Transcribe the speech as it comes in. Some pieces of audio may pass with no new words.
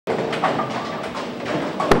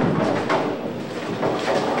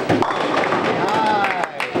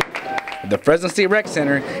The Fresno State Rec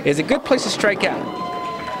Center is a good place to strike out.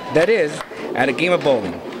 That is, at a game of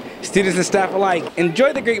bowling. Students and staff alike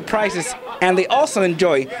enjoy the great prizes, and they also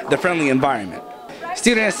enjoy the friendly environment.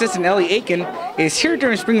 Student assistant Ellie Aiken is here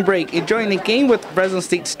during spring break enjoying a game with Fresno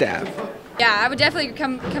State staff. Yeah, I would definitely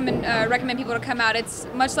come and recommend people to come out. It's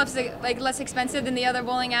much less expensive than the other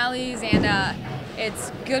bowling alleys, and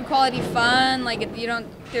it's good quality fun.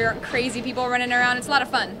 There aren't crazy people running around. It's a lot of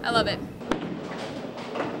fun. I love it.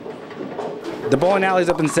 The bowling alley is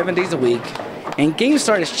open 7 days a week, and games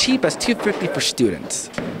start as cheap as $2.50 for students.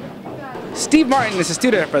 Steve Martin is a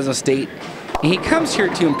student at Fresno State, and he comes here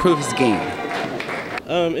to improve his game.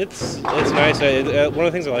 It's nice. One of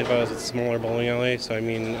the things I like about it is it's a smaller bowling alley, so I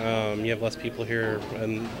mean, you have less people here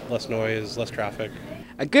and less noise, less traffic.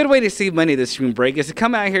 A good way to save money this spring break is to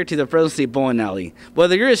come out here to the Fresno State Bowling Alley.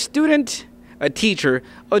 Whether you're a student, a teacher,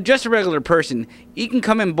 or just a regular person, you can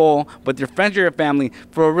come and bowl with your friends or your family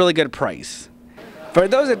for a really good price. For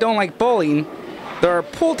those that don't like bowling, there are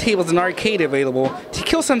pool tables and arcade available to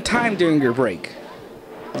kill some time during your break.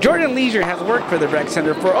 Jordan Leisure has worked for the Rec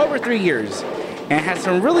Center for over 3 years and has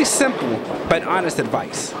some really simple but honest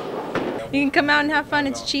advice. You can come out and have fun.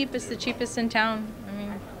 It's cheap. It's the cheapest in town. I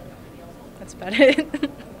mean, that's about it.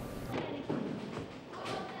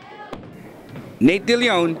 Nate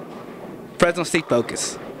DeLeon, Fresno State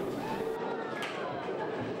Focus.